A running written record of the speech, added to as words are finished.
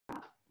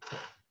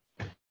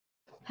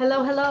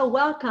Hello, hello.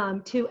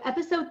 Welcome to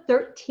episode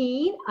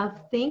 13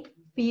 of Think,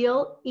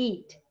 Feel,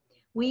 Eat.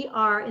 We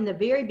are in the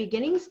very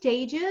beginning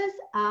stages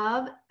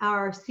of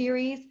our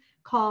series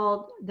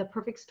called The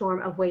Perfect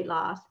Storm of Weight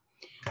Loss.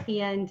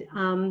 And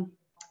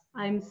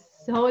I'm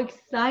so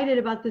excited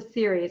about this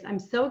series. I'm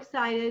so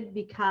excited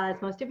because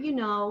most of you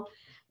know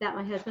that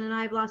my husband and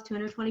I have lost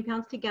 220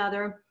 pounds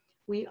together.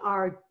 We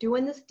are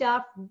doing the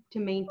stuff to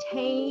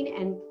maintain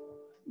and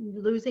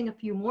losing a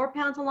few more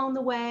pounds along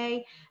the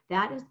way.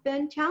 That has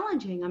been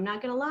challenging. I'm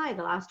not going to lie.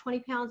 The last 20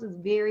 pounds is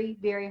very,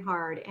 very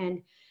hard.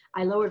 And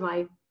I lowered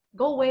my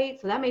goal weight.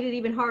 So that made it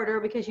even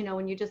harder because, you know,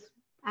 when you just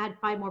add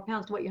 5 more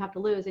pounds to what you have to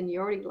lose and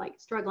you're already like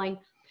struggling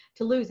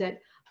to lose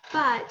it.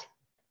 But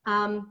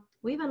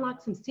we've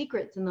unlocked some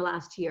secrets in the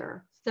last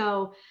year.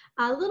 So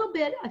a little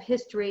bit of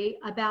history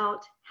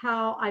about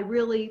how I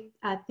really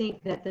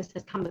think that this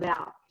has come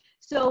about.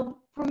 So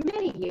for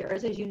many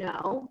years, as you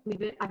know,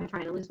 I've been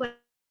trying to lose weight.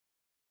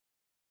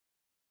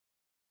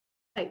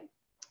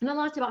 And I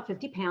lost about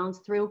 50 pounds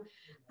through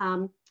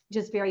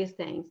just various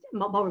things,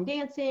 ballroom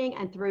dancing,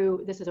 and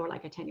through, this is over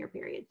like a 10-year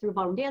period, through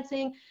ballroom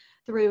dancing,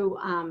 through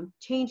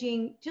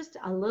changing just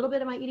a little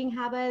bit of my eating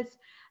habits.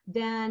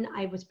 Then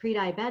I was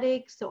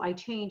pre-diabetic, so I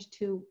changed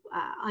to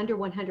under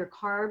 100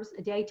 carbs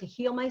a day to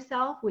heal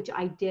myself, which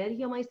I did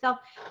heal myself.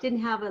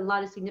 Didn't have a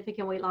lot of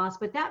significant weight loss,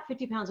 but that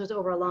 50 pounds was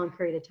over a long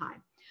period of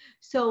time.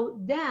 So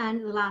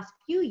then the last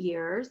few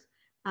years,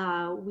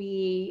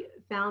 we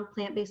found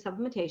plant-based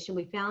supplementation,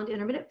 we found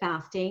intermittent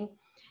fasting,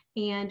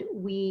 and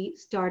we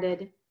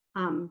started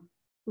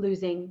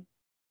losing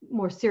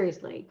more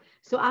seriously.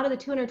 So out of the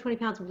 220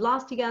 pounds we've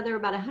lost together,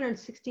 about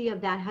 160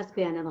 of that has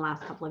been in the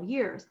last couple of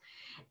years.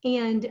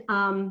 And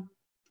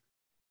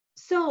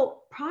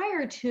so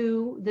prior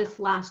to this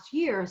last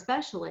year,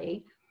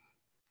 especially,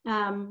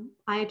 I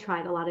had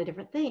tried a lot of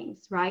different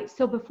things, right?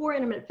 So before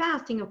intermittent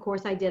fasting, of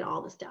course, I did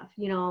all the stuff,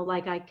 you know,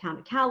 like I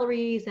counted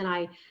calories and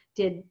I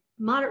did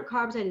moderate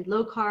carbs, I did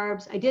low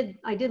carbs. I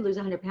did lose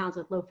 100 pounds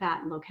with low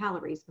fat and low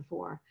calories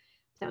before.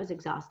 That was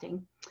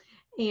exhausting.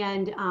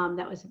 And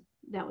that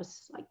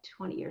was like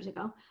 20 years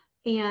ago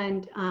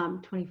and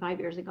 25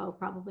 years ago,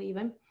 probably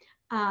even.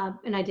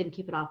 And I didn't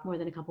keep it off more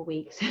than a couple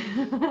weeks.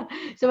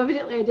 So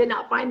evidently I did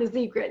not find the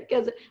secret,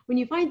 because when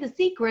you find the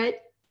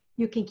secret,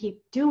 you can keep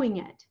doing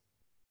it,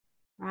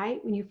 right?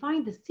 When you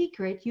find the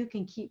secret, you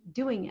can keep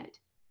doing it.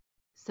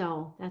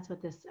 So that's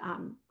what this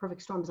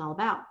perfect storm is all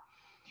about.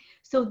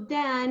 So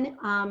then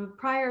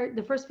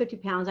the first 50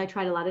 pounds, I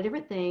tried a lot of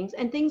different things,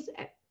 and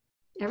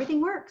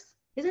everything works.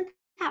 Isn't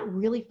that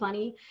really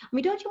funny? I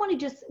mean, don't you want to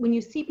just, when you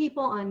see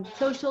people on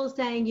social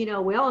saying, you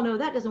know, we all know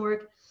that doesn't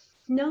work.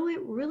 No, it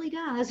really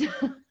does.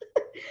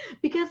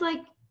 Because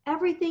like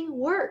everything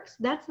works.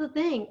 That's the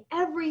thing.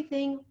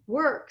 Everything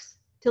works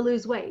to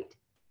lose weight,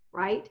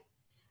 right?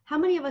 How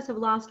many of us have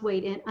lost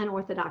weight in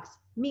unorthodox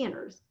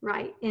manners,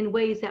 right? In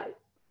ways that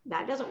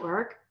doesn't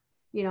work,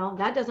 you know,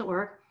 that doesn't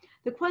work.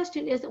 The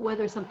question isn't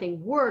whether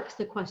something works.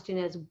 The question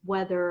is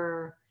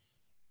whether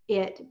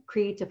it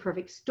creates a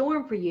perfect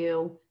storm for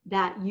you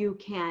that you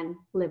can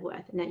live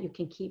with and that you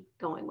can keep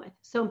going with.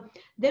 So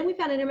then we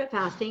found intermittent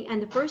fasting,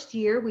 and the first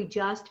year we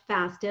just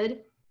fasted.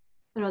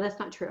 No, that's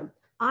not true.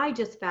 I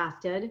just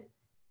fasted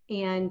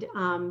and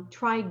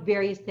tried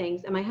various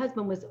things. And my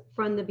husband was,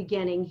 from the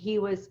beginning, he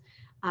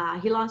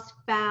lost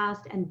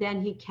fast, and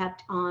then he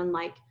kept on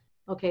like,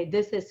 okay,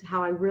 this is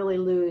how I really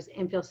lose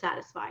and feel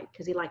satisfied,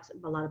 because he likes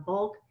a lot of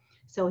bulk.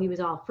 So he was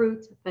all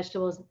fruits,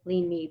 vegetables,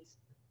 lean meats,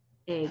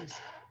 eggs.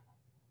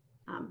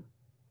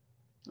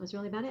 That was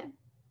really about it.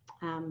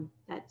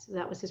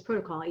 That was his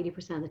protocol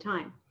 80% of the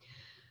time.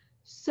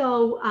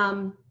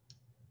 So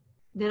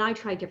then I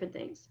tried different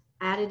things,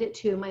 added it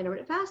to my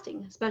intermittent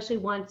fasting, especially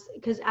once,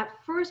 because at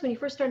first, when you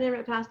first start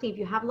intermittent fasting, if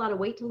you have a lot of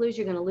weight to lose,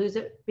 you're going to lose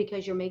it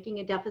because you're making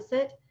a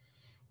deficit.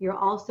 You're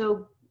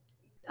also,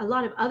 a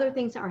lot of other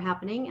things that are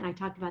happening, and I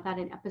talked about that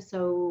in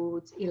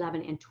episodes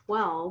 11 and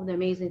 12, the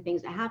amazing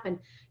things that happen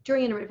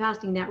during intermittent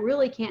fasting that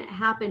really can't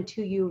happen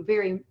to you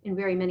in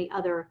very many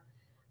other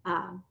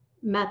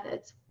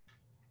methods.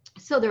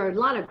 So there are a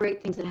lot of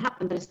great things that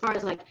happen, but as far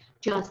as like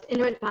just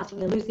intermittent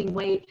fasting and losing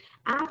weight,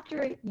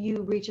 after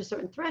you reach a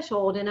certain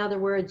threshold, in other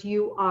words,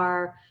 you've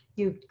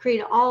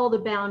created all the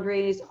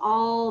boundaries,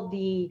 all of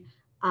the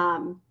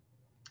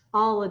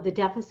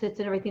deficits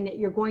and everything that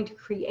you're going to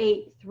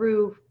create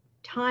through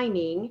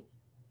timing,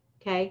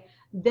 okay,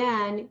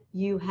 then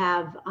you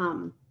have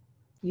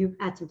you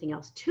add something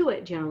else to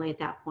it generally at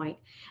that point.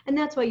 And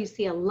that's why you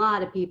see a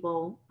lot of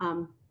people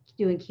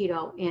doing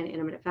keto and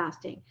intermittent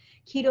fasting.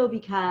 Keto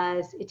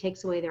because it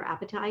takes away their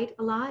appetite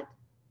a lot,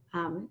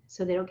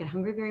 so they don't get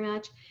hungry very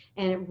much,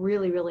 and it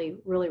really, really,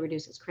 really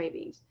reduces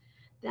cravings.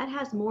 That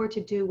has more to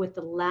do with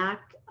the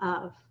lack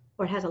of,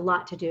 or it has a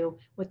lot to do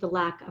with the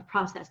lack of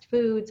processed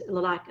foods, the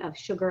lack of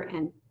sugar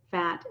and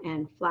fat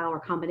and flour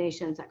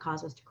combinations that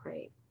cause us to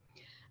crave.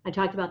 I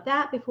talked about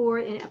that before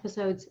in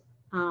episodes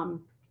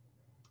 7,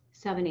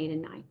 8,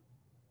 and 9.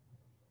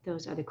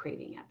 Those are the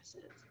craving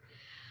episodes.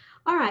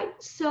 All right,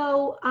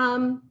 so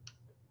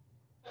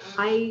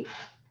I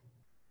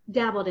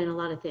dabbled in a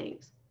lot of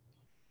things.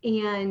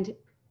 And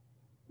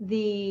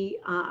the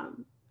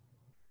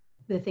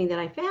thing that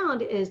I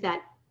found is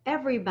that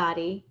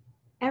everything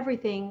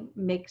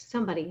makes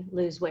somebody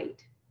lose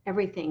weight.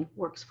 Everything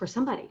works for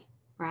somebody,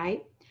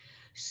 right?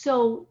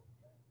 So,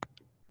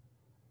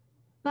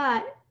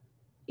 but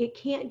it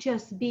can't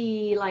just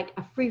be like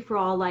a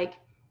free-for-all, like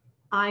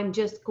I'm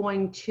just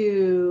going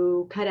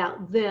to cut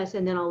out this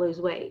and then I'll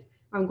lose weight.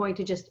 Or I'm going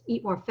to just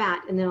eat more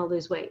fat and then I'll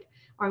lose weight.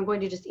 Or I'm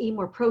going to just eat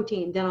more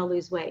protein, then I'll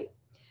lose weight.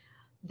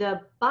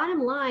 The bottom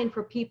line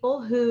for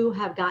people who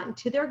have gotten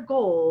to their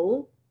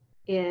goal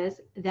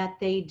is that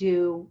they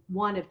do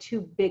one of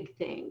two big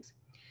things.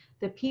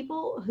 The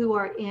people who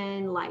are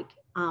in like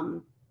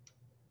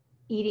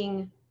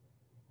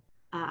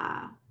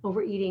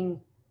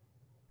overeating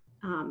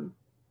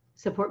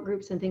support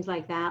groups and things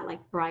like that, like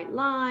Bright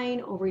Line,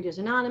 Overeaters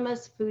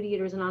Anonymous, Food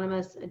Eaters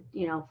Anonymous,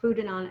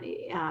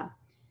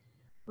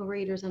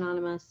 Overeaters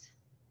Anonymous,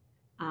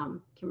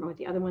 can't remember what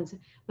the other ones,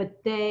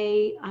 but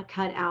they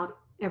cut out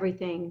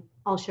everything,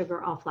 all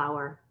sugar, all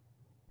flour,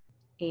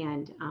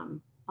 and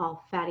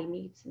all fatty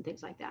meats and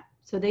things like that.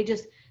 So they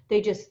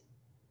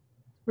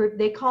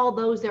call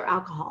those their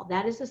alcohol.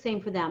 That is the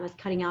same for them as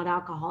cutting out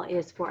alcohol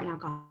is for an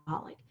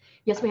alcoholic.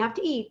 Yes, we have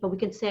to eat, but we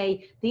can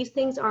say these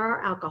things are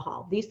our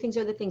alcohol. These things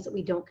are the things that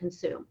we don't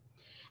consume.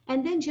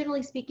 And then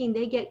generally speaking,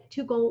 they get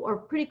to goal or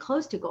pretty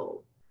close to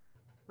goal,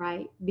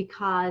 right?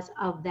 Because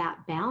of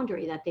that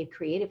boundary that they've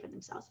created for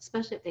themselves,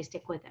 especially if they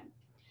stick with it.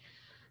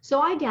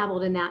 So I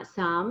dabbled in that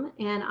some,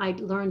 and I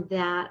learned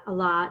that a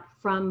lot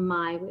from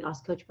my weight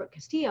loss coach, Brooke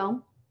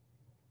Castillo.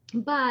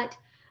 But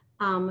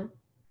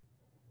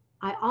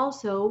I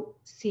also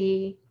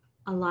see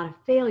a lot of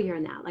failure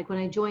in that. Like when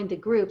I joined the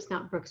groups,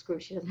 not Brooke's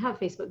group, she doesn't have a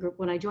Facebook group.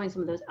 When I joined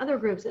some of those other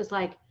groups, it's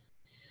like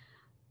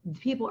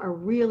people are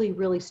really,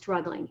 really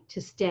struggling to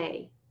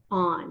stay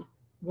on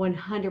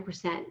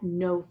 100%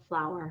 no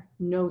flour,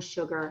 no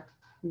sugar,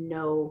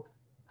 no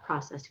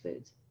processed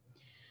foods.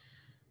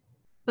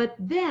 But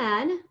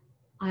then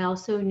I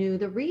also knew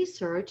the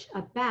research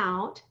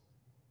about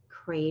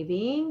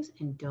cravings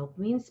and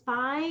dopamine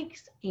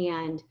spikes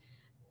and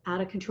out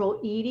of control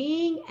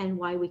eating and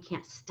why we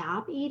can't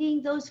stop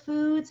eating those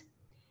foods.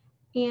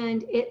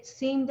 And it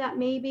seemed that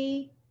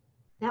maybe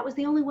that was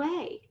the only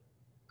way.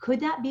 Could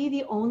that be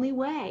the only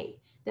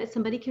way that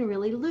somebody can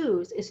really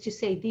lose, is to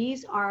say,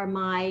 these are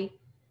my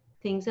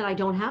things that I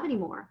don't have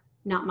anymore,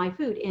 not my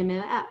food,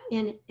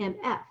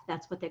 NMF,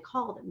 that's what they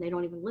call them. They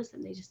don't even list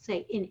them. They just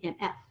say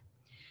NMF.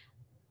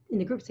 In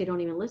the groups, they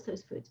don't even list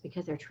those foods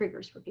because they're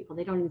triggers for people.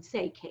 They don't even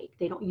say cake.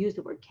 They don't use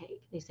the word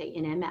cake. They say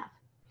NMF,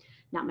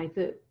 not my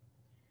food.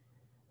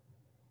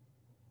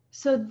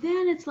 So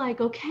then it's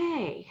like,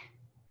 okay,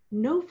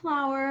 no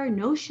flour,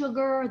 no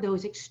sugar,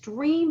 those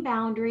extreme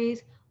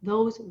boundaries,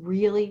 those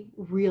really,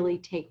 really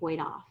take weight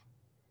off.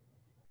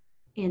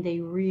 And they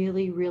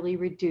really, really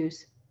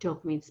reduce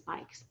dopamine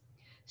spikes.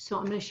 So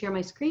I'm going to share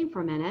my screen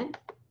for a minute,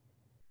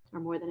 or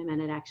more than a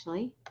minute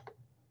actually,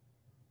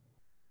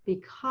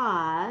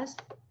 because,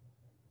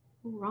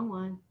 oh, wrong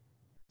one.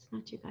 It's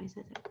not you guys,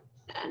 is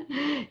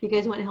it? You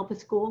guys want to help with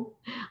school?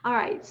 All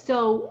right,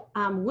 so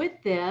with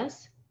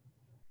this,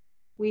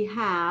 we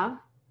have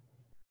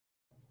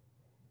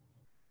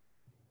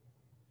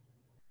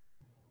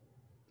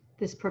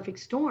this perfect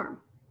storm,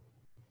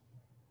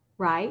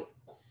 right?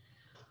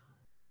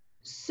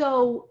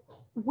 So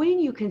when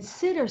you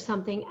consider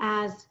something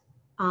as,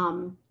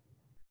 well,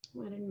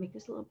 I didn't make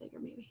this a little bigger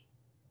maybe.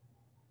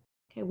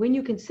 Okay, when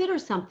you consider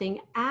something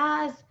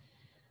as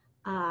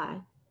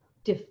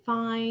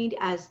defined,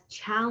 as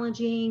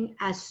challenging,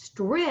 as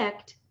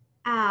strict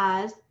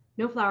as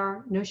no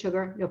flour, no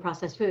sugar, no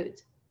processed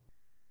foods.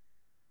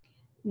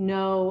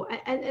 No,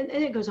 and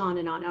it goes on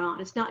and on and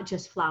on. It's not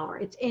just flour,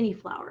 it's any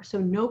flour. So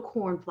no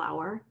corn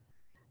flour,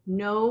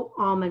 no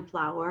almond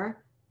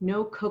flour,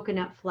 no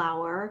coconut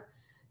flour,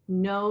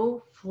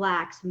 no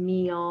flax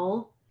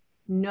meal,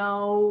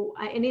 no,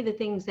 any of the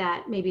things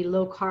that maybe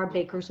low carb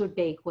bakers would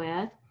bake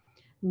with,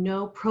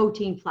 no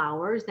protein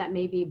flours that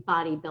maybe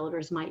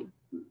bodybuilders might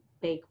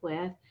bake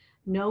with,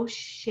 no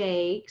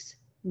shakes,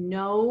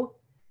 no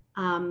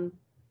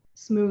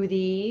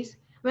smoothies.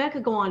 I mean, I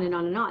could go on and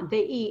on and on.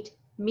 They eat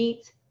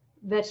meats,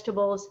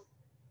 vegetables,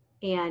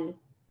 and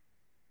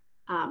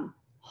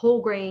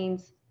whole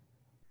grains,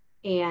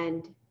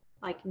 and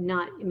like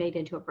not made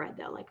into a bread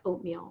though, like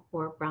oatmeal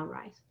or brown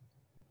rice,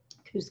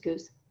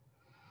 couscous.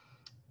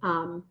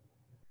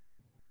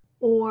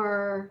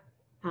 Or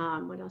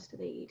what else do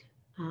they eat?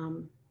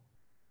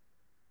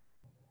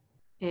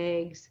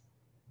 Eggs.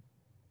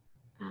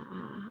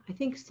 I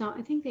think so.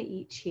 I think they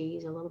eat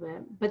cheese a little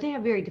bit, but they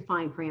have very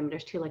defined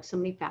parameters too, like so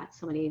many fats,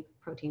 so many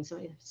proteins,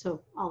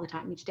 so all the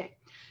time, each day.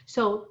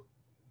 So,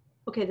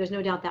 okay, there's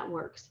no doubt that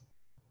works.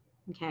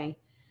 Okay.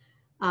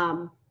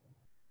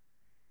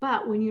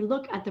 But when you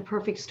look at the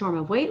perfect storm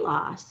of weight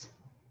loss,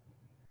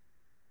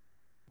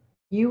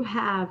 you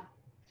have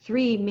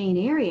three main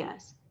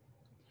areas.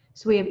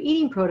 So we have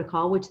eating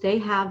protocol, which they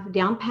have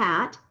down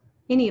pat.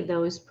 Any of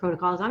those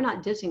protocols, I'm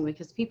not dissing,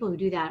 because people who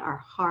do that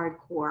are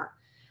hardcore.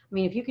 I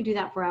mean, if you can do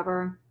that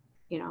forever,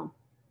 you know.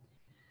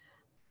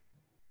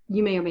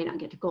 you may or may not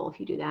get to goal if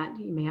you do that.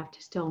 You may have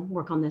to still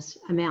work on this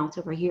amounts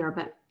over here.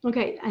 But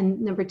okay,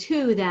 and number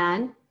 2,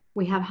 then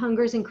we have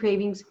hungers and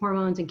cravings,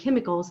 hormones and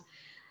chemicals,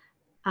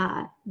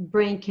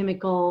 brain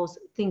chemicals,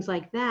 things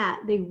like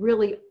that. They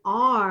really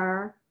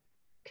are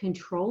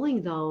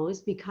controlling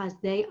those because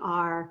they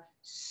are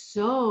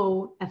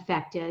so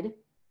affected.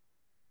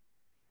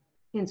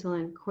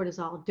 Insulin,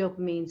 cortisol,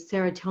 dopamine,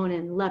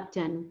 serotonin,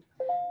 leptin,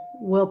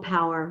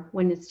 willpower,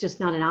 when it's just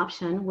not an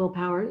option.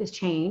 Willpower is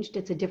changed.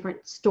 It's a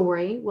different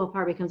story.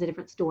 Willpower becomes a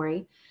different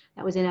story.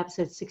 That was in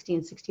episode 60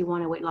 and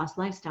 61 of Weight Loss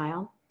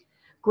Lifestyle.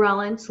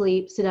 Ghrelin,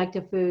 sleep,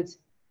 seductive foods.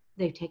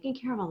 They've taken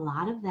care of a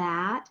lot of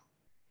that.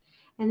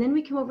 And then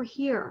we come over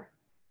here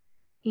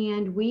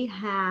and we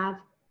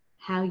have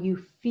how you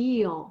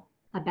feel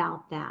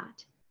about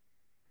that.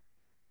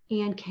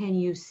 And can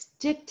you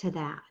stick to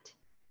that?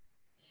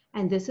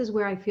 And this is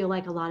where I feel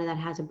like a lot of that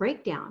has a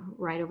breakdown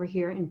right over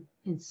here in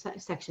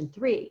section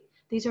 3.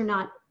 These are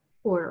not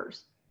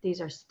orders.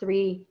 These are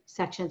 3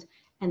 sections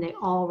and they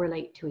all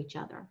relate to each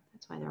other.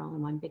 That's why they're all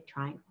in one big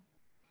triangle.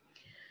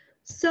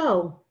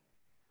 So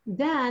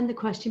then the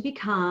question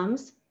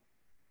becomes,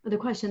 the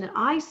question that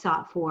I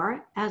sought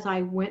for as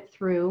I went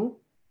through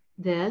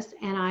this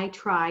and I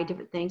tried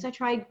different things. I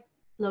tried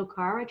low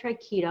carb, I tried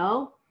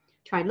keto,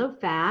 tried low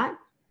fat,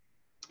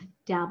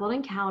 dabbled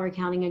in calorie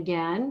counting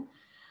again.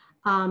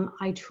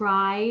 I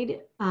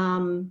tried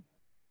no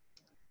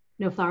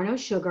flour, no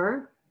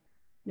sugar,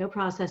 no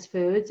processed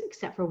foods,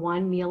 except for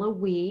 1 meal a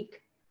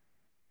week,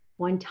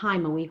 1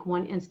 time a week,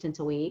 1 instance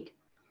a week.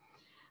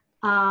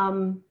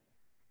 Carb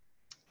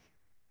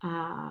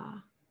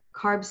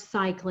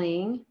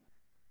cycling.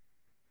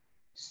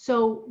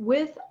 So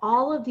with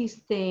all of these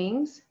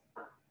things,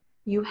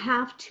 you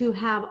have to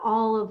have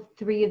all of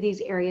 3 of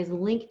these areas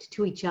linked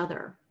to each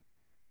other.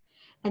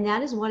 And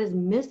that is what is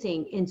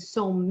missing in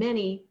so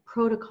many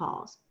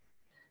protocols.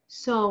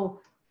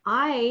 So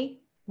I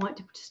want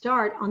to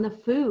start on the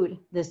food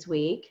this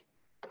week.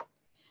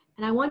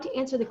 And I want to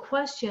answer the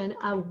question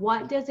of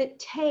what does it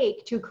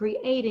take to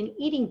create an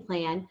eating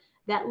plan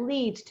that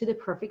leads to the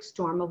perfect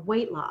storm of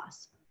weight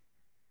loss?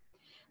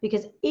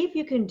 Because if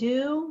you can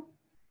do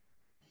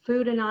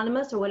Food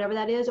Anonymous or whatever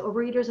that is,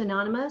 Overeaters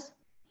Anonymous,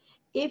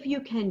 if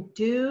you can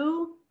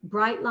do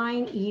bright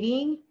line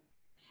eating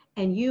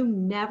and you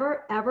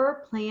never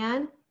ever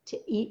plan to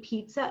eat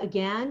pizza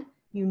again,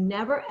 you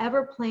never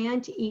ever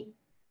plan to eat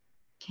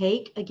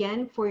cake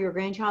again for your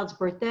grandchild's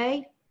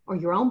birthday or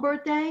your own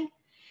birthday,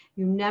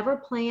 you never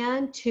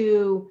plan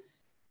to,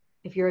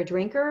 if you're a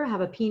drinker,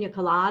 have a pina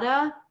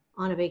colada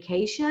on a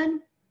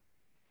vacation,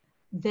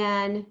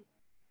 then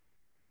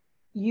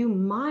you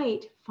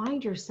might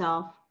find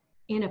yourself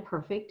in a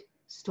perfect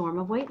storm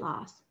of weight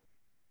loss.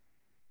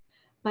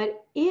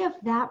 But if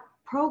that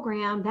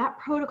program, that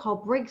protocol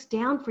breaks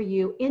down for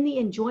you in the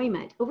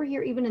enjoyment, over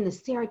here even in the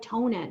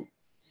serotonin,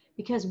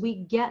 because we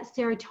get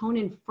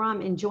serotonin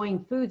from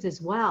enjoying foods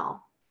as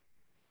well.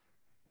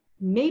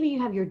 Maybe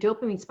you have your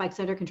dopamine spikes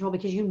under control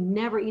because you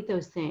never eat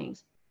those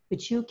things,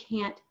 but you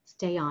can't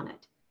stay on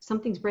it.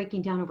 Something's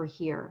breaking down over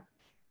here.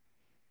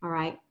 All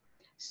right.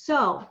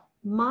 So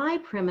my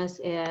premise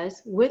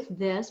is, with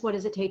this, what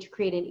does it take to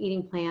create an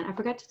eating plan? I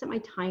forgot to set my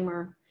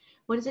timer.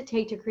 What does it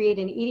take to create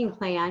an eating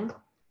plan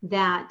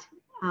that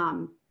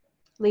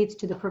leads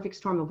to the perfect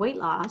storm of weight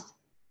loss?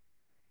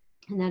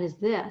 And that is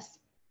this.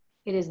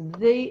 It is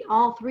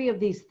all 3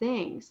 of these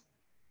things,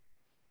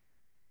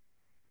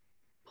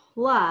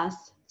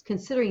 plus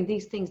considering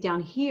these things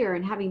down here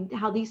and having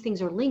how these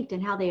things are linked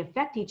and how they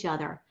affect each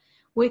other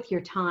with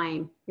your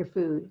time, your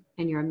food,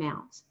 and your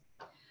amounts.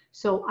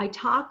 So I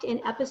talked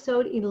in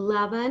episode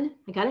 11,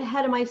 I got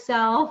ahead of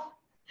myself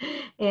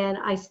and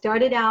I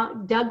started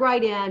out, dug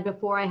right in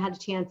before I had a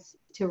chance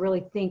to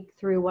really think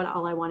through what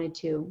all I wanted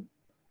to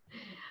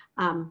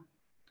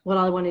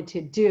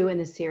do in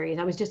the series.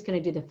 I was just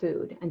going to do the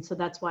food. And so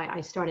that's why I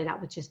started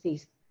out with just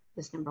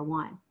this number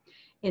 1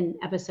 in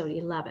episode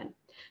 11.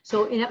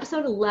 So in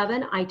episode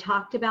 11, I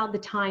talked about the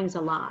times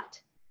a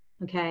lot,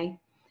 okay?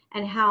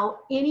 And how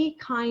any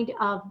kind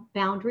of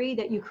boundary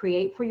that you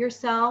create for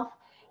yourself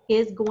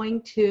is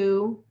going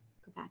to,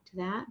 go back to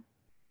that.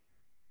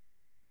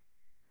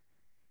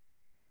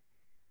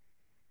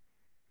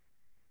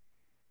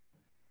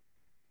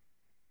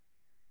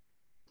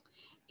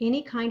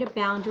 Any kind of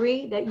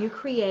boundary that you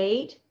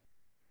create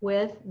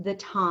with the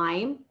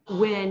time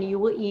when you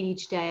will eat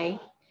each day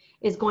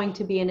is going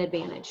to be an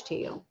advantage to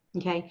you,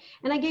 okay?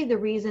 And I gave the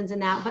reasons in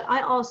that, but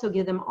I also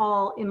give them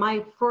all in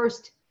my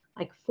first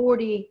like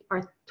 40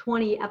 or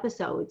 20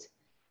 episodes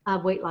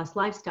of Weight Loss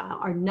Lifestyle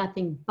are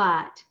nothing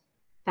but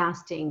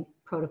fasting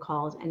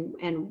protocols and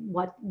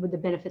what the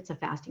benefits of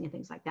fasting and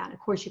things like that. And of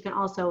course, you can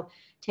also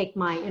take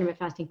my intermittent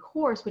fasting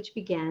course, which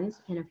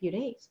begins in a few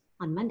days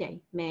on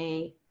Monday,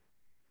 I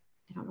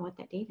don't know what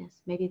that date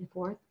is, maybe the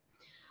 4th.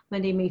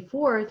 Monday, May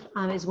 4th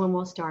is when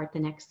we'll start the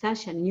next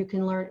session. You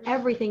can learn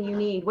everything you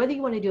need, whether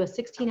you want to do a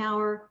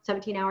 16-hour,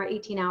 17-hour,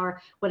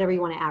 18-hour, whatever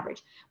you want to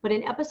average. But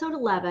in episode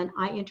 11,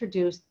 I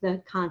introduced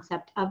the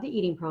concept of the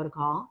eating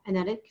protocol and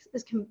that it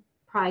is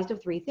comprised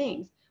of three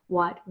things: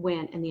 what,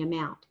 when, and the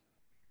amount.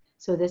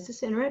 So this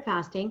is intermittent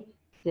fasting.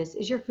 This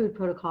is your food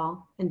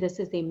protocol, and this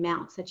is the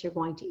amounts that you're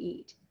going to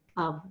eat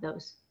of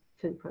those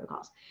food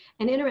protocols.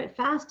 And intermittent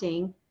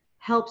fasting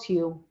helps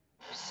you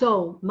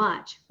so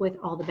much with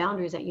all the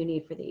boundaries that you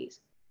need for these.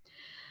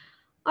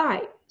 All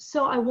right,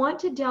 so I want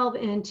to delve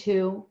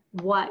into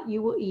what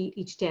you will eat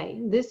each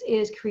day. This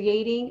is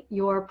creating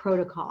your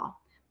protocol.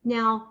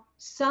 Now,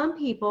 some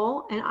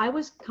people, and I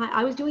was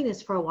doing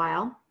this for a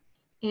while,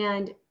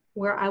 and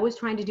where I was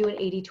trying to do an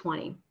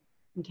 80-20,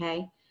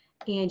 okay?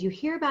 And you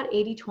hear about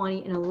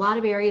 80-20 in a lot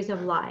of areas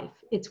of life.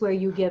 It's where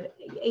you give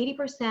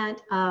 80%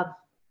 of,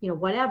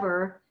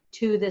 whatever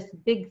to this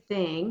big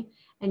thing,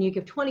 and you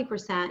give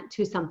 20%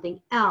 to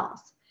something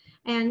else.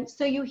 And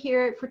so you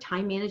hear it for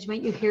time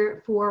management, you hear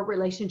it for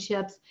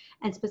relationships,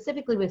 and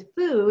specifically with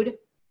food,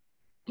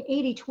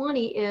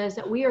 80-20 is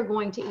that we are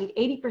going to eat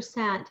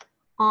 80%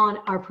 on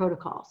our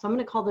protocol. So I'm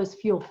going to call those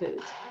fuel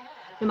foods.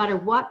 No matter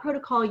what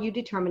protocol you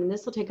determine, and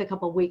this will take a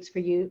couple of weeks for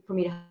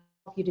me to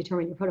help you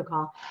determine your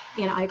protocol.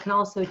 And I can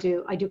also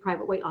I do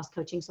private weight loss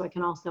coaching, so I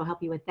can also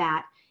help you with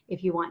that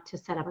if you want to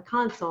set up a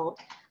consult.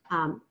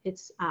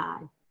 It's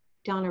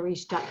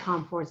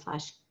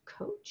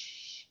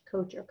donnareish.com/coach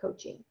or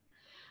coaching.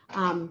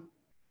 Can't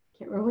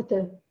remember what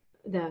the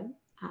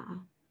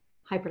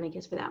hyperlink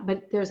is for that,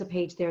 but there's a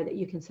page there that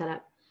you can set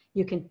up.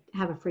 You can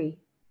have a free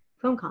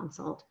phone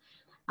consult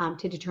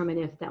to determine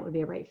if that would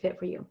be a right fit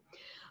for you.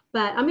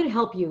 But I'm going to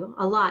help you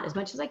a lot, as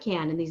much as I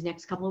can, in these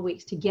next couple of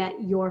weeks to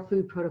get your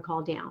food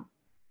protocol down,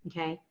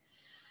 okay?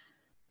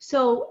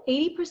 So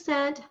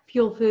 80%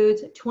 fuel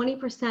foods,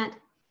 20%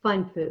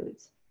 fun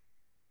foods.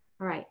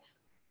 All right.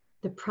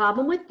 The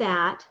problem with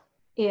that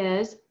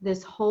is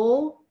this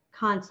whole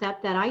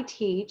concept that I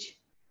teach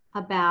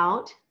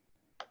about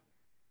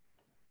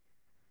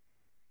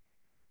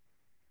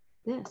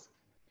this.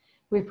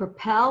 We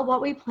propel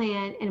what we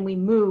plan and we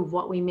move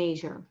what we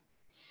measure.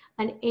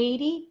 An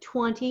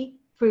 80-20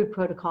 food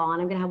protocol,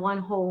 and I'm going to have one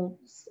whole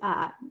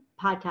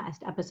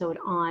podcast episode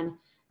on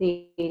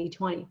the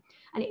 80-20.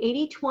 An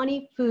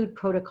 80-20 food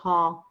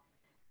protocol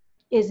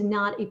is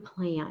not a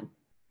plan.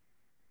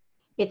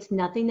 It's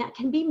nothing that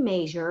can be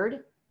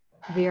measured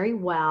very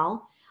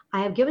well.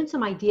 I have given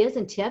some ideas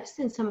and tips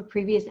in some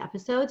previous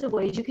episodes of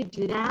ways you could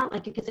do that.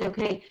 Like you could say,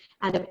 okay,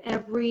 out of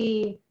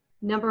every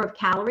number of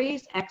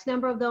calories, X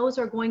number of those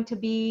are going to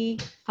be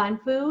fun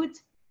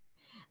foods.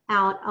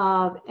 Out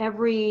of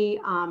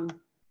every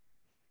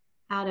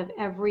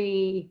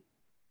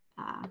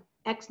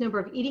X number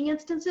of eating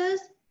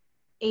instances,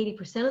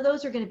 80% of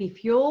those are going to be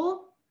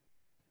fuel,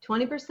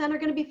 20% are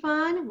going to be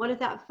fun. What if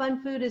that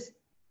fun food is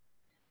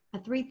a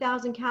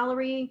 3,000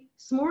 calorie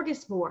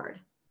smorgasbord?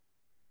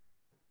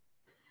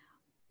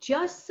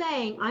 Just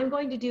saying I'm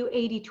going to do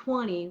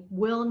 80-20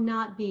 will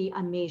not be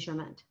a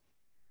measurement.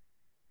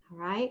 All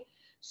right.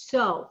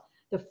 So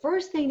the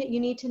first thing that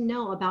you need to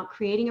know about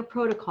creating a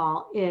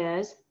protocol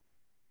is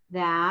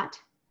that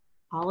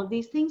all of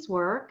these things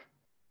work.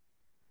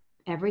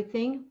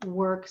 Everything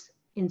works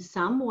in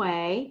some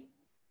way,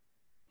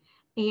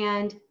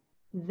 and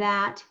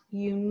that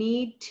you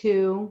need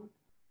to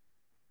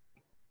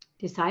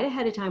decide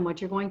ahead of time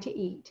what you're going to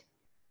eat.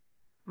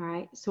 All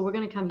right, so we're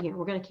going to come here.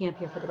 We're going to camp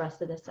here for the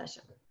rest of this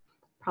session,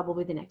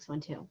 probably the next one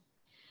too.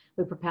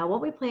 We propel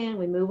what we plan,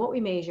 we move what we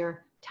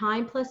measure,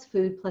 time plus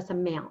food plus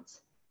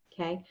amounts.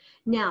 Okay,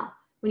 now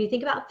when you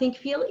think about think,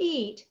 feel,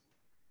 eat,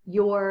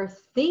 your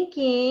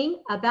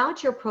thinking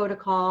about your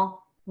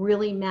protocol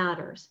really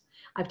matters.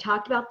 I've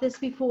talked about this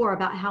before,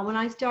 about how when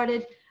I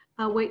started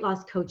weight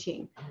loss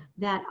coaching,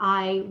 that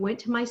I went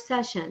to my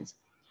sessions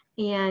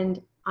and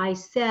I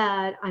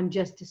said, I'm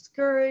just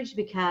discouraged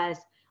because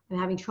I'm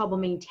having trouble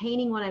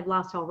maintaining what I've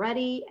lost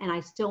already, and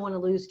I still want to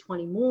lose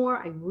 20 more.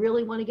 I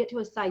really want to get to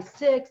a size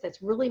 6.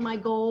 That's really my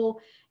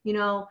goal,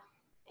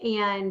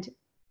 and,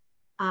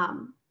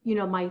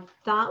 my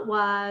thought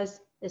was,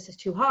 this is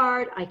too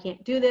hard. I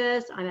can't do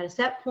this. I'm at a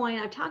set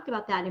point. I've talked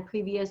about that in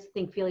previous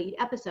Think, Feel, Eat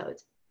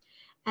episodes.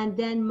 And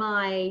then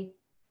my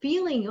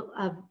feeling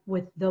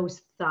with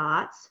those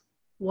thoughts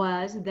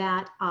was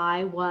that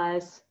I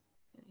was,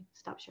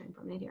 stop sharing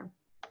for a minute here.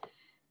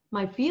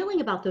 My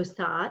feeling about those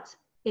thoughts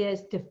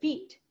is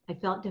defeat. I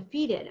felt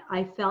defeated.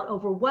 I felt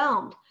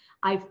overwhelmed.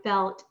 I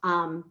felt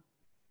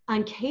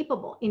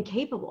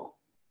incapable,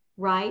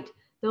 right?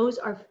 Those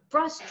are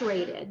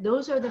frustrated.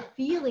 Those are the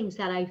feelings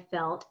that I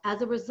felt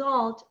as a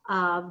result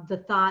of the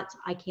thoughts,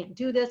 I can't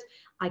do this.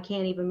 I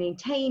can't even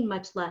maintain,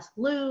 much less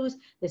lose.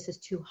 This is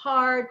too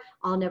hard.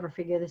 I'll never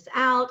figure this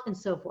out, and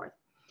so forth.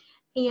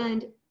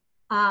 And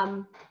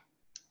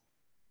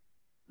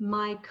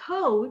my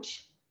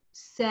coach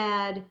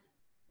said,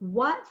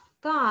 what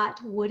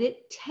thought would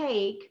it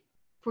take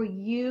for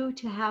you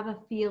to have a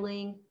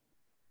feeling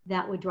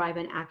that would drive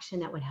an action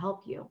that would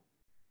help you?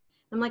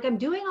 I'm like, I'm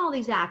doing all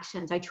these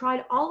actions. I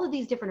tried all of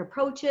these different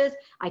approaches.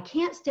 I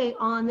can't stay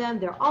on them.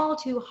 They're all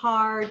too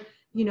hard.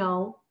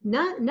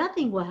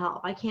 Nothing will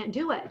help. I can't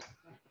do it.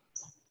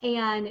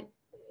 And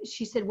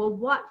she said, well,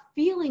 what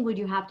feeling would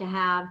you have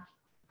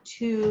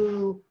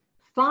to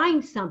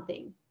find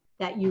something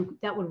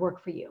that would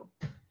work for you?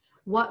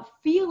 What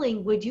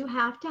feeling would you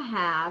have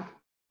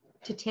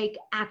to take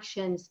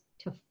actions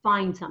to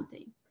find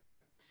something?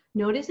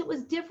 Notice it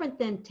was different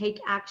than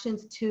take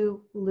actions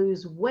to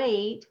lose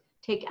weight,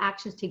 take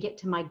actions to get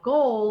to my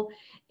goal.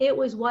 It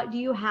was, what do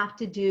you have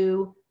to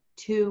do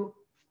to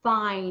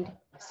find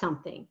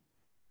something?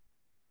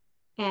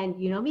 And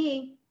you know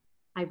me,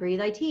 I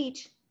breathe, I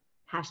teach.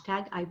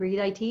 Hashtag I breathe,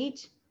 I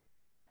teach,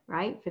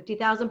 right?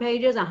 50,000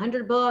 pages,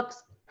 100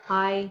 books,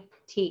 I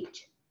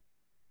teach.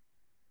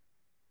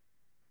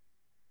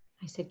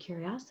 I said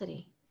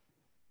curiosity.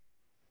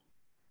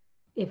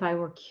 If I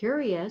were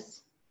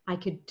curious, I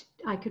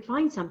could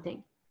find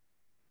something.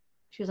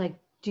 She was like,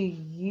 do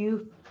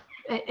you,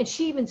 and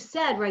she even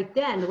said right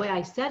then, the way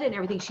I said it and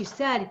everything, she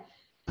said,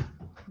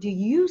 do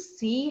you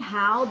see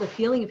how the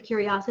feeling of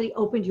curiosity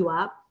opened you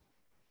up?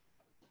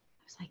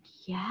 I was like,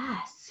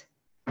 yes.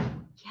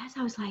 Yes,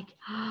 I was like,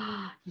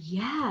 ah,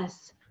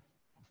 yes.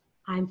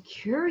 I'm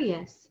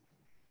curious.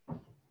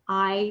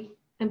 I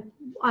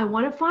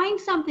want to find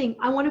something.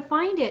 I want to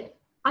find it.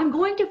 I'm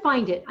going to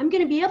find it. I'm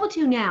going to be able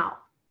to now.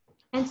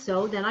 And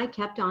so then I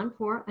kept on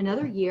for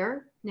another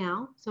year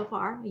now, so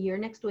far, a year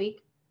next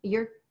week, a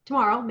year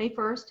tomorrow, May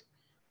 1st,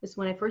 is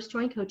when I first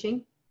joined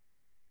coaching.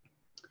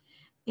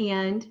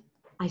 And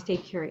I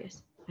stayed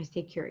curious. I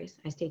stayed curious.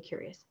 I stayed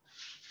curious.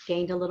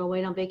 Gained a little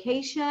weight on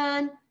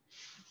vacation.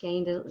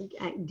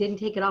 Didn't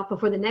take it off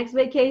before the next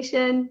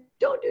vacation.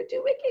 Don't do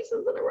 2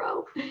 vacations in a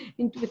row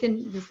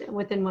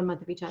within 1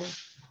 month of each other.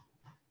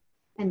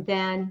 And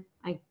then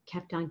I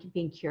kept on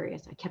being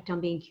curious. I kept on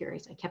being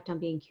curious. I kept on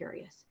being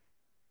curious.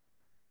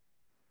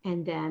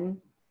 And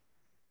then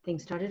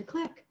things started to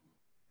click.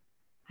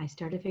 I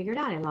started to figure it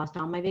out. I lost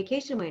all my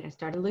vacation weight. I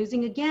started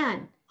losing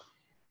again.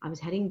 I was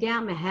heading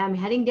down. I'm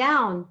heading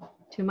down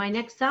to my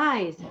next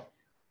size.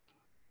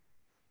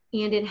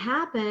 And it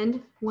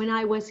happened when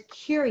I was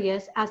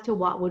curious as to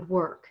what would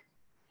work.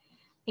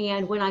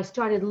 And when I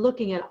started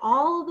looking at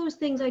all of those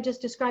things I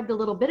just described a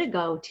little bit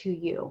ago to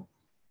you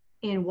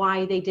and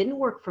why they didn't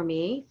work for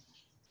me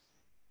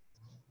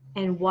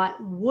and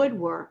what would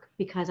work,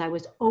 because I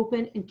was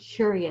open and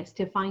curious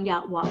to find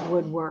out what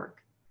would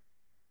work.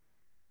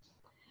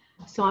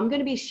 So I'm going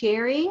to be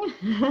sharing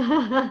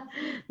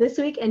this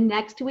week and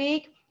next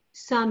week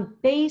some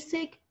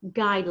basic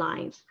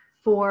guidelines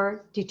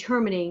for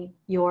determining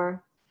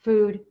your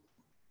food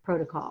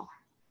protocol.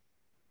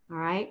 All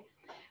right.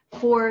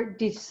 For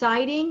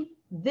deciding,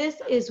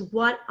 this is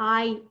what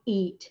I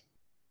eat.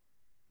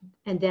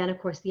 And then, of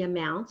course, the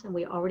amounts. And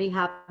we already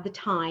have the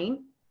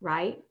time,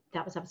 right?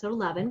 That was episode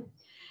 11.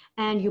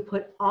 And you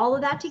put all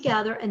of that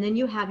together, and then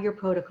you have your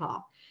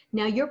protocol.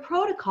 Now, your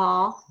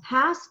protocol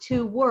has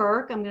to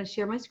work. I'm going to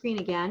share my screen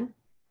again.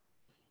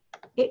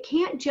 It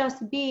can't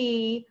just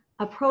be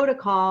a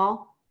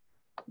protocol.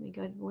 Let me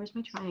go. Where's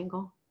my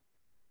triangle?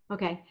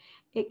 Okay.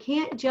 It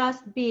can't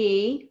just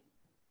be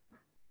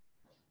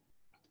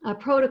a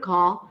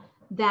protocol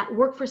that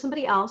worked for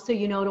somebody else so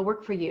you know it'll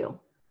work for you.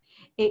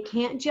 It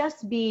can't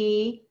just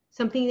be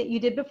something that you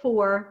did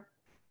before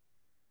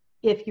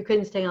if you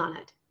couldn't stay on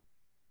it,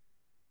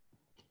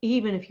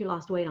 even if you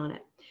lost weight on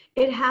it.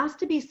 It has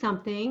to be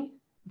something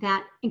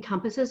that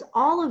encompasses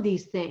all of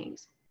these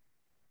things.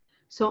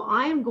 So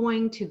I am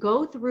going to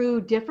go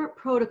through different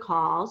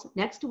protocols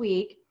next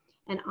week,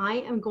 and I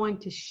am going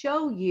to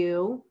show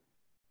you,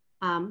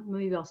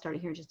 maybe I'll start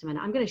it here in just a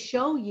minute. I'm going to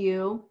show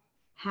you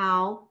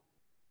how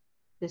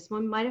this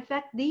one might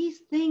affect these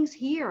things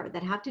here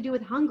that have to do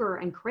with hunger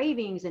and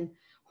cravings and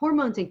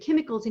hormones and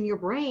chemicals in your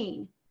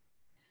brain,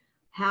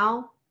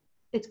 how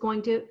it's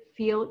going to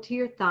feel to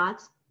your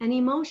thoughts and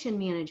emotion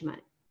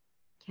management.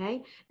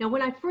 Okay. Now,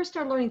 when I first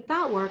started learning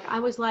thought work, I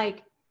was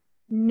like,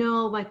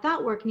 no, my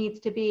thought work needs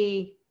to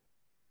be,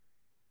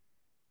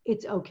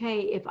 it's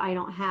okay if I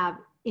don't have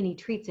any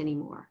treats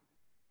anymore.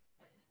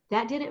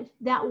 That didn't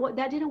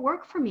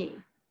work for me.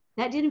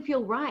 That didn't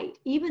feel right,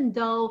 even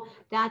though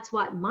that's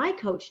what my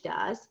coach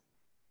does.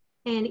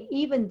 And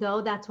even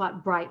though that's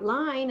what Bright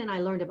Line, and I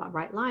learned about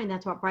Bright Line,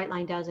 that's what Bright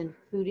Line does in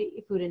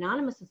Food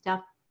Anonymous and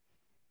stuff,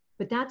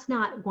 but that's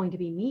not going to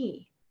be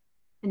me.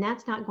 And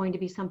that's not going to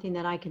be something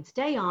that I can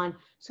stay on.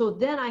 So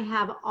then I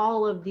have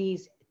all of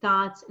these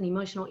thoughts and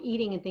emotional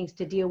eating and things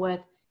to deal with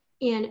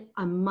in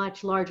a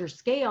much larger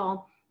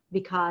scale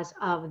because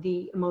of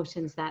the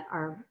emotions that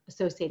are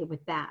associated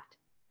with that,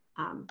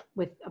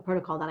 with a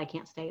protocol that I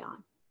can't stay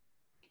on.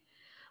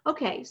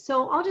 Okay,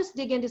 so I'll just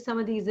dig into some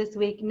of these this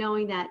week,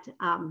 knowing that,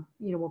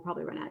 we'll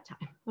probably run out of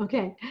time.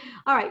 Okay,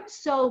 all right,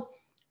 so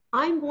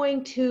I'm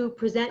going to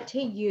present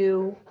to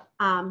you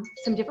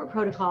some different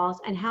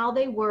protocols and how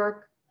they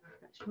work.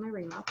 Turn my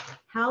ring off.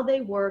 How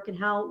they work and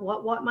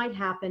what might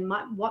happen,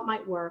 what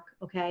might work,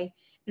 okay,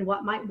 and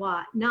what might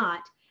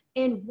not,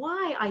 and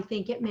why I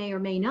think it may or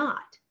may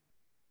not.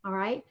 All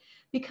right,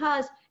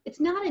 because it's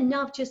not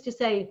enough just to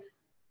say,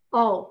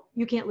 oh,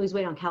 you can't lose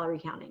weight on calorie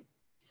counting.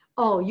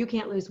 Oh, you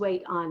can't lose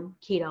weight on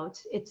keto.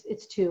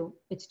 It's too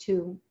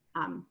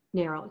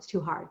narrow. It's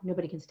too hard.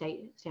 Nobody can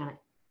stay on it.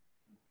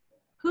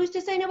 Who's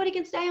to say nobody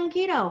can stay on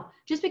keto?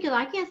 Just because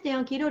I can't stay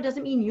on keto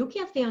doesn't mean you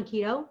can't stay on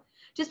keto.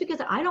 Just because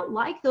I don't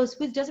like those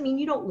foods doesn't mean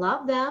you don't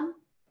love them.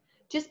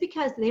 Just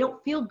because they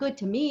don't feel good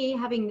to me,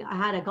 having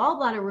had a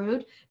gallbladder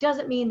removed,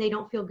 doesn't mean they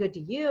don't feel good to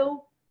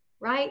you,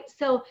 right?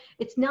 So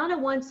it's not a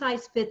one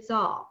size fits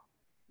all,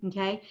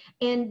 okay?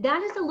 And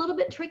that is a little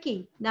bit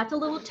tricky. That's a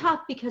little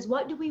tough because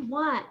what do we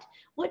want?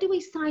 What do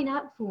we sign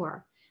up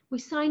for? We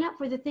sign up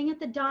for the thing at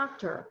the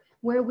doctor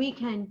where we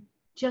can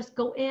just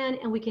go in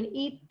and we can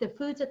eat the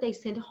foods that they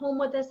send home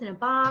with us in a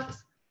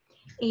box,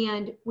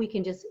 and we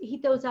can just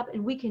heat those up,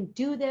 and we can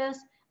do this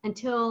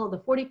until the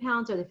 40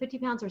 pounds or the 50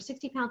 pounds or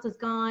 60 pounds is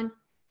gone.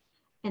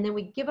 And then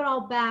we give it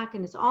all back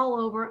and it's all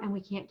over and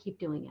we can't keep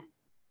doing it,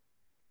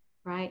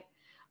 right?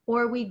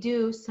 Or we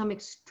do some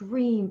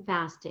extreme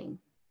fasting.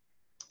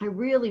 I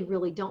really,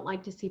 really don't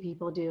like to see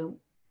people do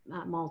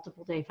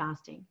multiple day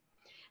fasting.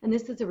 And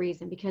this is the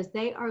reason, because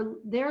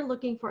they're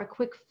looking for a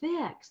quick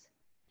fix,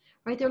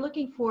 right? They're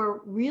looking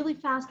for really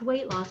fast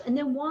weight loss. And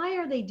then why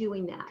are they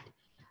doing that?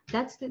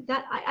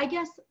 I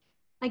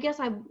guess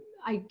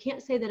I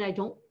can't say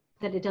that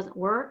that it doesn't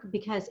work,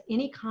 because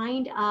any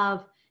kind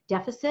of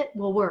deficit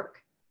will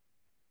work,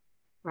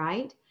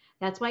 right?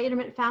 That's why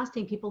intermittent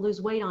fasting, people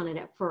lose weight on it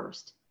at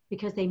first,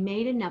 because they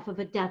made enough of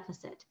a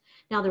deficit.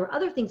 Now, there are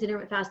other things that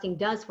intermittent fasting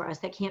does for us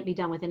that can't be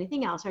done with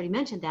anything else. I already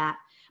mentioned that.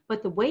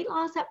 But the weight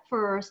loss at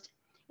first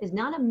is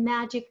not a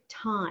magic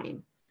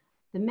time.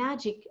 The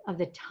magic of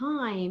the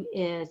time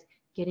is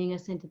getting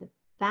us into the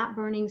fat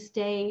burning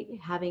state,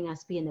 having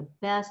us be in the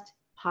best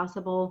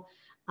possible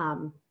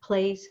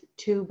place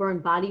to burn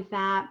body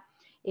fat.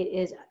 It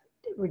is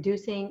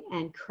reducing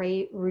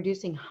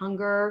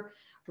hunger,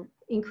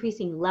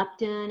 increasing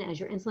leptin as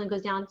your insulin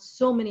goes down,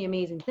 so many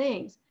amazing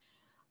things.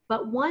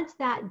 But once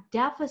that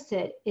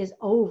deficit is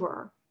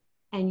over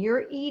and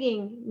you're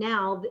eating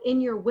now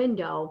in your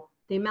window,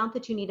 the amount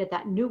that you need at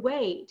that new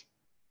weight,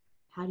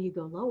 how do you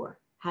go lower?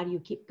 How do you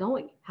keep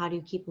going? How do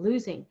you keep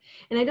losing?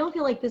 And I don't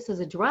feel like this is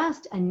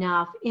addressed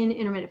enough in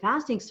intermittent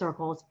fasting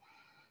circles,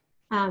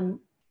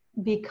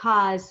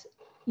 because,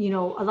 you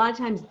know, a lot of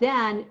times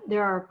then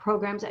there are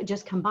programs that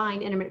just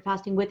combine intermittent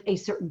fasting with a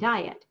certain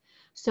diet.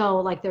 So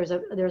like there's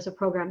a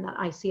program that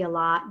I see a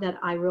lot that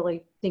I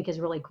really think is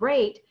really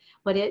great,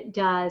 but it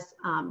does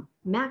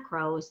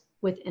macros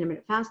with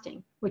intermittent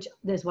fasting, which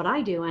is what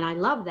I do, and I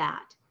love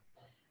that.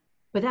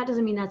 But that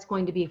doesn't mean that's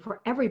going to be for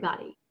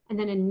everybody. And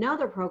then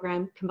another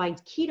program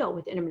combines keto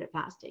with intermittent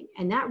fasting,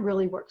 and that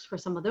really works for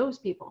some of those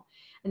people.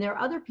 And there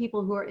are other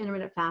people who are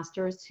intermittent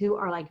fasters who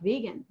are like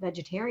vegan,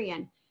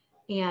 vegetarian,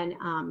 and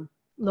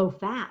low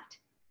fat,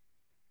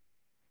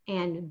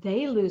 and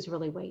they lose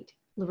really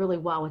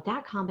well with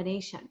that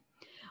combination.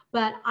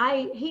 But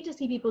I hate to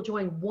see people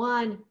join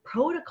one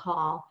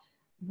protocol,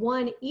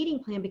 one eating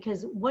plan,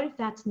 because what if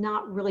that's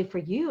not really for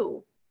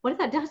you? What if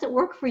that doesn't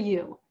work for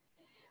you?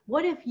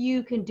 What if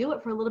you can do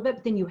it for a little bit,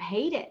 but then you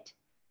hate it?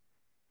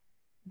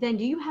 Then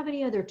do you have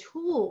any other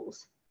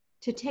tools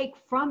to take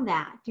from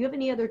that? Do you have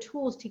any other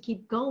tools to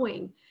keep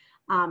going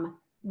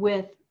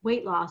with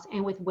weight loss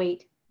and with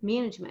weight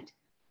management?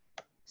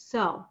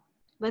 So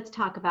let's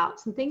talk about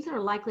some things that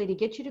are likely to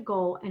get you to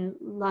goal and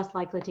less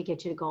likely to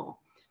get you to goal.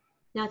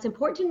 Now, it's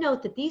important to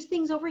note that these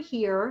things over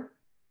here,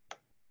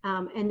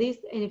 and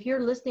if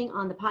you're listening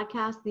on the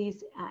podcast,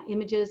 these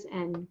images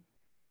and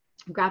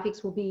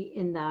graphics will be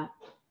in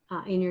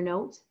your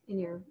notes, in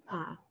your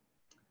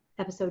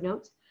episode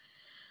notes.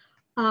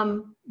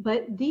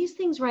 But these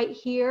things right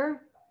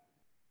here,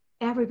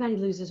 everybody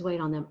loses weight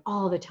on them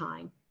all the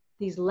time.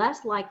 These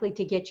less likely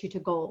to get you to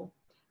goal.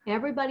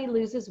 Everybody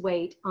loses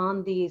weight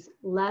on these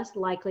less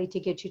likely to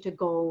get you to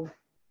goal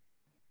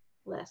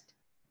list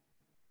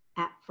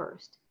at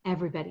first.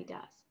 Everybody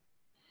does.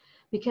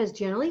 Because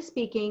generally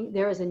speaking,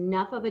 there is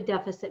enough of a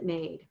deficit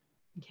made,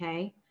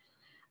 okay?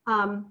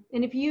 And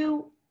if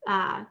you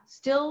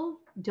still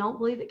don't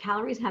believe that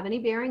calories have any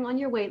bearing on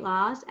your weight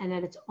loss and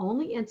that it's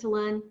only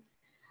insulin,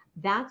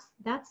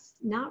 that's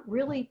not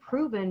really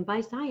proven by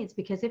science,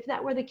 because if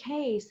that were the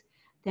case,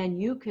 then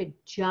you could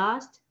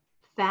just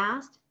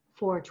fast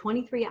for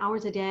 23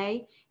 hours a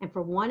day, and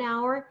for 1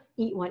 hour,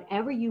 eat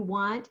whatever you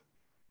want,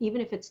 even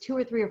if it's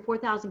 2,000 or 3,000 or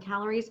 4,000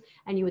 calories,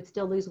 and you would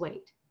still lose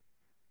weight,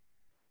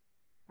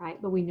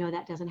 right? But we know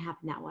that doesn't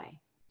happen that way.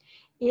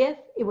 If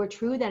it were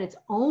true that it's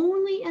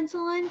only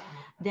insulin,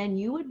 then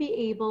you would be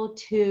able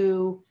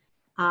to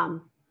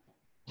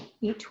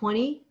eat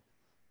 20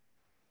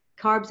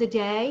 carbs a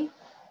day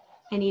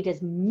and eat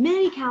as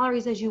many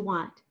calories as you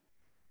want,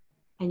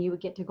 and you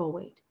would get to goal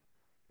weight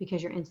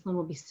because your insulin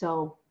will be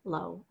so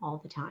low all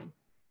the time,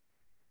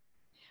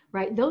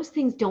 right? Those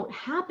things don't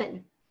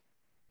happen.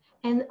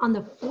 And on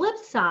the flip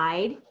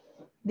side,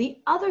 the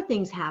other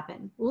things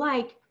happen,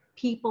 like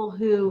people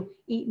who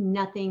eat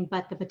nothing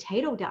but the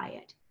potato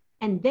diet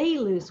and they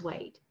lose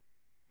weight.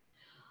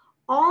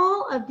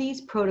 All of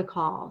these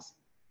protocols,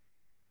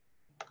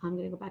 I'm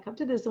going to go back up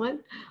to this one.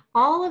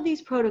 All of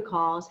these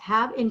protocols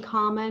have in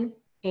common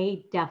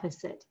a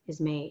deficit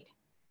is made,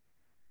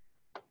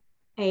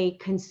 a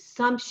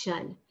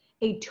consumption,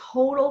 a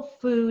total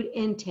food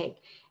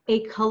intake, a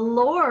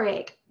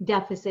caloric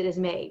deficit is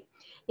made.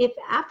 If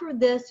after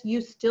this you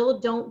still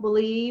don't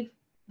believe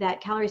that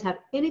calories have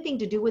anything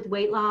to do with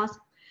weight loss,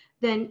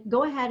 then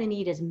go ahead and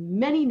eat as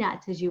many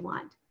nuts as you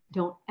want.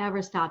 Don't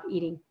ever stop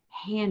eating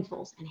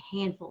handfuls and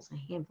handfuls and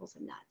handfuls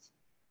of nuts.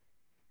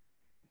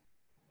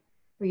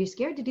 Are you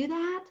scared to do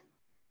that?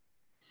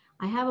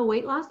 I have a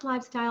weight loss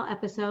lifestyle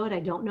episode. I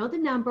don't know the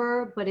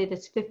number, but it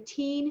is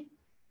 15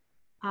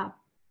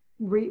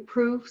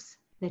 proofs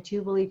that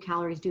you believe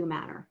calories do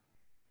matter.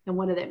 And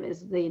one of them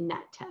is the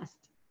nut test,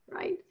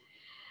 right?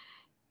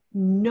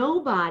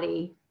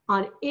 Nobody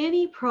on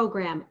any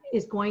program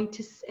is going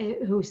to,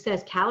 who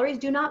says calories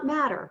do not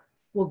matter,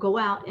 will go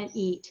out and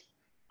eat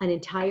an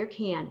entire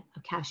can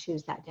of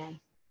cashews that day.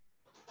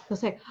 They'll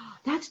say, oh,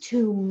 that's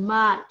too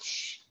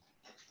much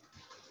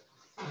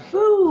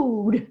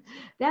food.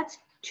 That's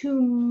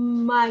too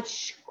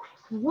much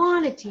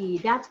quantity.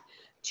 That's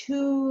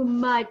too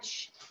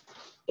much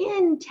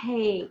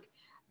intake.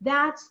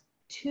 That's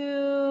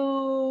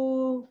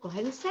too, go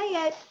ahead and say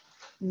it,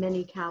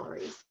 many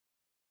calories.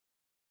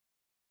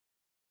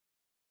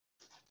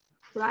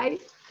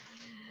 Right?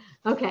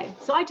 Okay,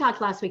 so I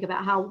talked last week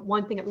about how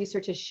one thing that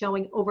research is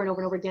showing over and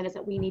over and over again is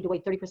that we need to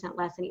weigh 30%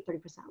 less and eat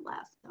 30%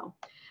 less. So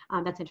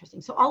that's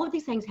interesting. So all of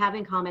these things have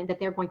in common that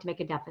they're going to make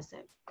a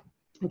deficit.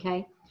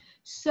 Okay,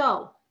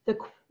 so the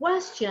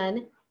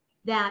question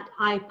that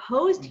I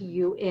pose to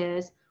you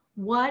is,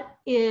 what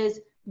is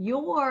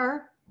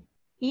your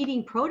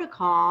eating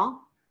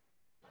protocol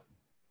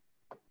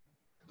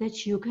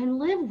that you can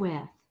live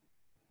with?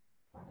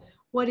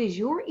 What is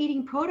your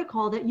eating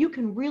protocol that you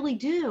can really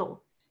do?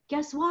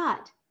 Guess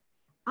what?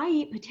 I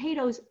eat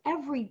potatoes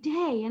every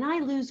day and I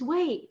lose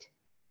weight.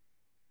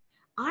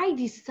 I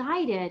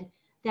decided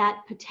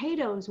that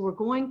potatoes were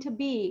going to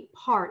be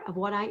part of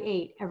what I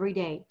ate every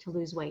day to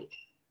lose weight.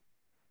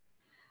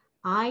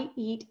 I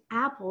eat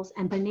apples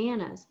and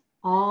bananas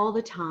all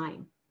the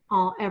time,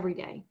 every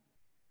day.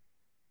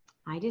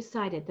 I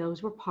decided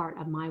those were part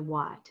of my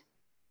what.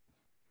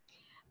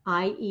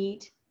 I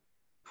eat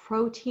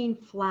protein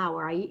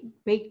flour. I eat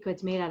baked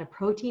goods made out of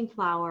protein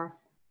flour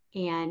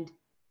and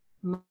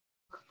monk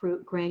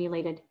fruit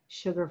granulated,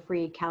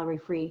 sugar-free,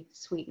 calorie-free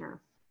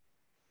sweetener.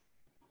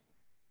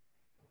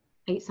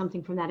 I eat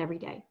something from that every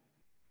day.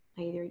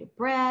 I either eat a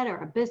bread or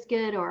a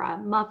biscuit or a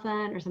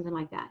muffin or something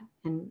like that,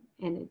 and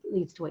it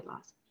leads to weight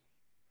loss.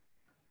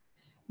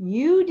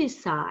 You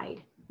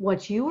decide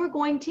what you are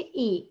going to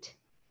eat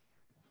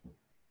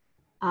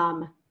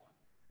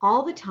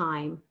all the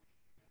time,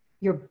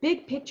 your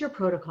big picture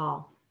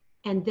protocol,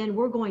 and then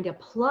we're going to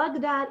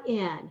plug that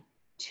in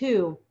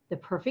to the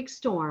perfect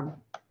storm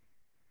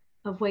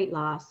of weight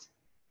loss.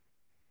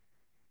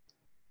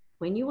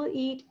 When you will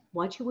eat,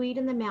 what you eat,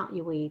 and the amount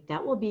you eat,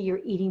 that will be your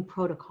eating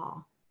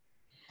protocol.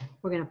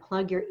 We're going to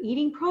plug your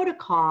eating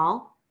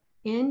protocol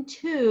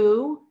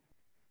into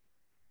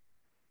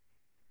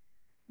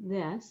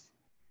this.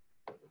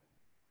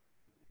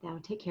 That will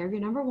take care of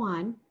your number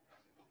one.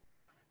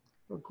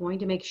 We're going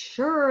to make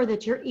sure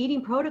that your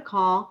eating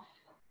protocol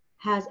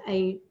has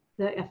the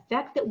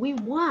effect that we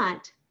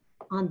want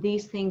on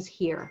these things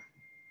here.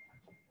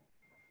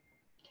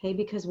 Okay,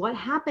 because what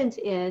happens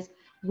is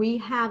we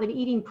have an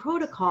eating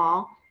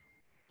protocol,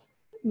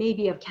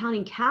 maybe of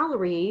counting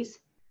calories.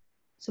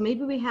 So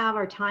maybe we have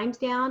our times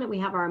down and we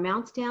have our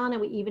amounts down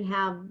and we even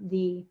have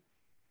the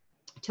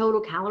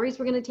total calories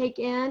we're going to take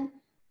in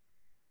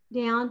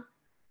down.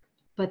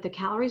 But the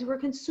calories we're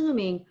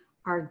consuming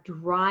are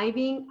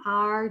driving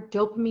our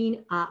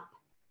dopamine up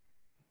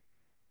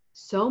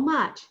so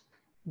much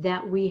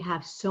that we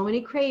have so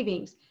many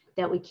cravings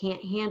that we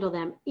can't handle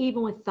them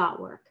even with thought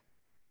work.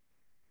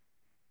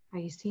 Are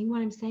you seeing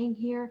what I'm saying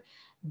here?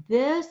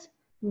 This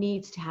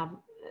needs to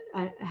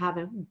have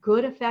a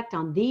good effect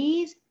on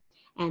these,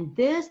 and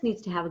this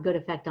needs to have a good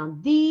effect on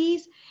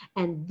these,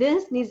 and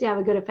this needs to have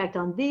a good effect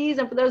on these.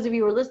 And for those of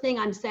you who are listening,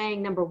 I'm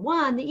saying number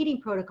one, the eating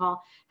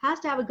protocol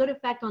has to have a good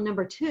effect on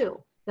number two,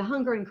 the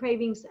hunger and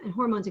cravings and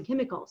hormones and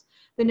chemicals.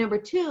 The number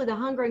two, the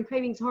hunger and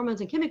cravings,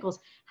 hormones and chemicals,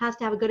 has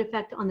to have a good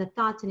effect on the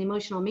thoughts and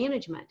emotional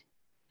management.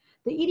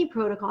 The eating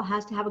protocol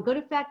has to have a good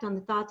effect on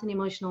the thoughts and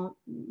emotional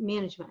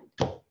management.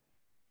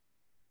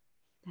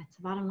 That's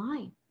the bottom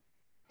line.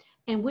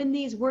 And when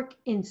these work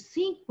in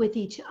sync with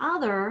each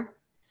other,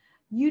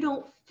 you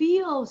don't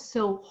feel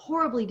so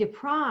horribly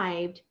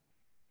deprived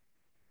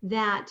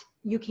that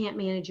you can't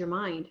manage your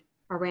mind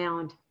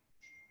around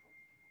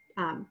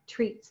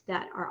treats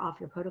that are off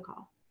your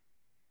protocol.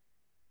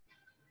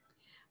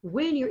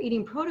 When your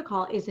eating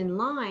protocol is in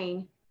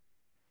line,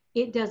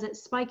 it doesn't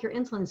spike your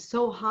insulin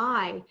so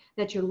high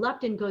that your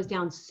leptin goes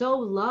down so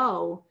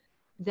low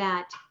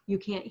that you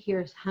can't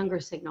hear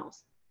hunger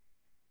signals.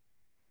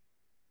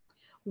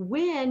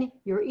 When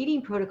your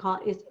eating protocol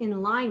is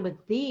in line with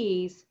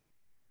these,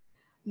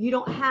 you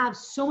don't have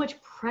so much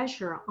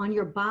pressure on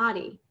your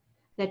body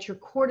that your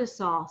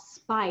cortisol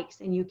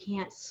spikes and you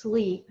can't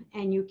sleep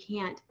and you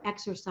can't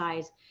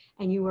exercise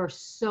and you are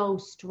so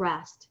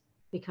stressed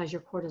because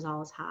your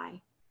cortisol is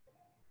high.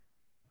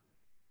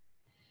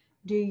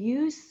 Do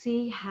you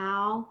see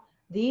how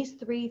These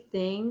three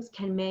things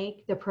can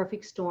make the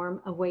perfect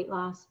storm of weight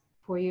loss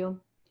for you.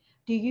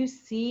 Do you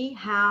see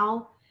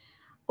how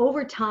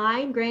over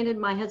time, granted,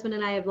 my husband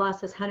and I have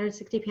lost this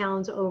 160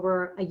 pounds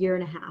over a year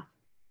and a half.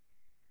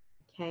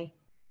 Okay.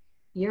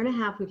 Year and a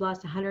half, we've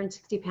lost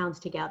 160 pounds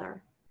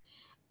together.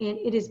 And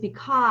it is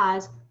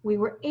because we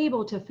were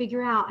able to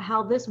figure out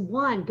how this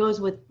one goes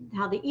with,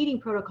 how the eating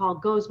protocol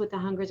goes with the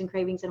hungers and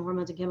cravings and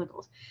hormones and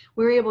chemicals.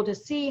 We were able to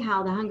see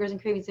how the hungers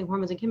and cravings and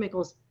hormones and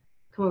chemicals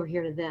come over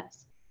here to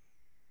this.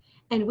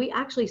 And we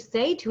actually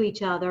say to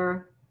each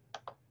other,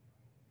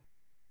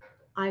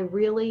 I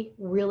really,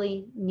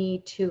 really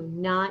need to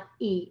not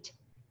eat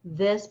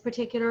this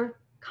particular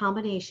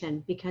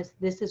combination because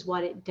this is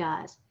what it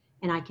does.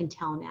 And I can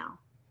tell now.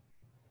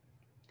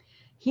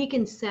 He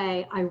can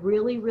say, I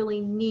really,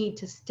 really need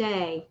to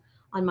stay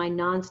on my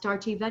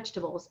non-starchy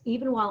vegetables,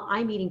 even while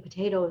I'm eating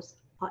potatoes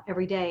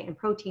every day and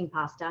protein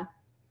pasta.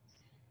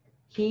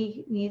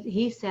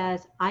 He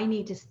says, I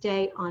need to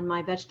stay on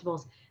my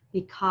vegetables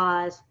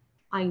because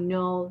I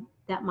know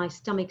that my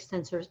stomach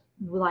sensors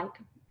like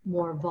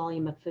more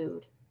volume of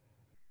food.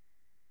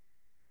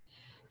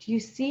 Do you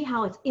see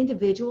how it's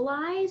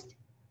individualized?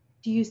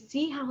 Do you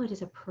see how it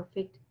is a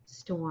perfect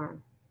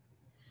storm?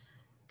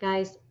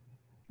 Guys,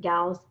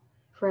 gals,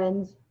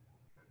 friends,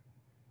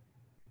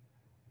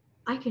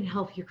 I can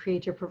help you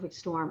create your perfect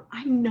storm.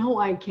 I know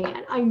I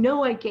can. I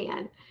know I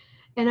can.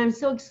 And I'm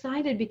so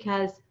excited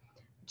because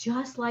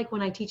just like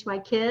when I teach my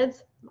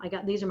kids,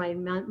 these are my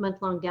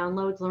month-long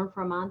downloads, Learn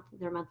for a Month.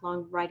 They're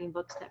month-long writing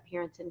books that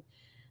parents and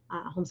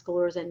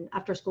homeschoolers and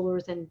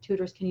after-schoolers and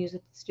tutors can use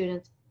with the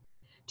students.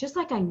 Just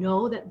like I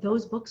know that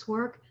those books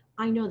work,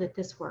 I know that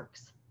this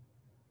works.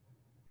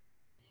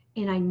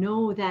 And I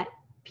know that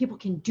people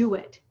can do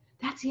it.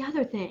 That's the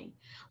other thing.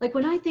 Like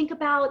when I think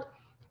about,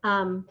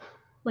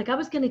 like I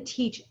was going to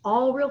teach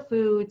all real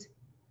foods,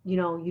 you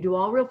know, you do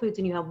all real foods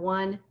and you have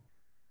one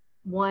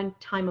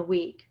time a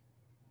week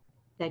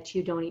that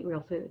you don't eat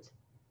real foods.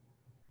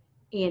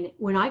 And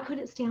when I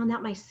couldn't stay on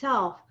that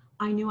myself,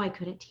 I knew I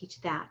couldn't teach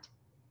that.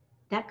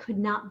 That could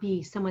not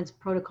be someone's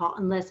protocol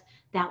unless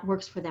that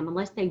works for them,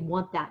 unless they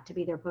want that to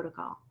be their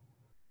protocol.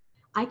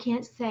 I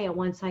can't say a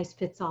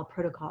one-size-fits-all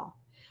protocol,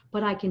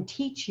 but I can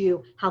teach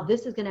you how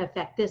this is going to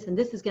affect this, and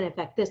this is going to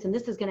affect this, and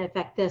this is going to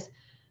affect this.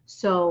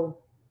 So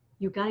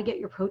you've got to get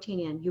your protein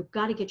in. You've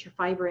got to get your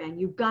fiber in.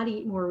 You've got to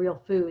eat more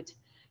real foods.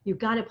 You've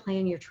got to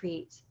plan your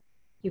treats.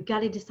 You've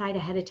got to decide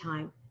ahead of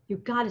time.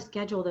 You've got to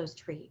schedule those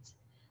treats.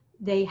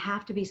 They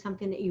have to be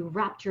something that you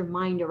wrapped your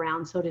mind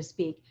around, so to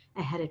speak,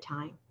 ahead of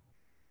time.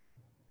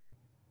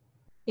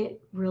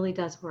 It really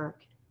does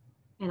work.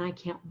 And I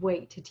can't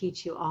wait to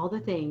teach you all the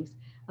things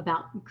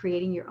about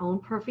creating your own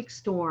perfect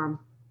storm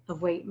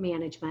of weight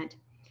management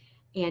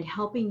and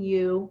helping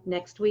you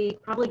next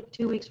week, probably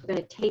 2 weeks, we're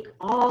going to take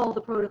all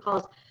the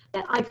protocols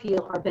that I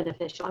feel are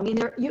beneficial. I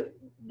mean,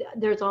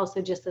 there's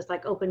also just this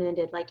like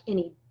open-ended, like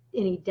any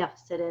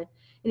deficit,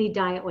 any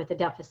diet with a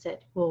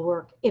deficit will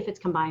work if it's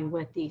combined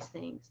with these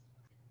things.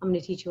 I'm going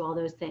to teach you all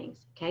those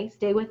things. Okay,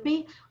 stay with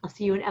me. I'll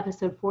see you in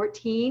episode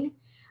 14.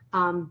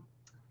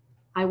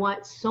 I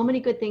want so many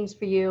good things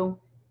for you,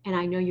 and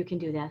I know you can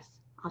do this.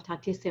 I'll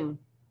talk to you soon.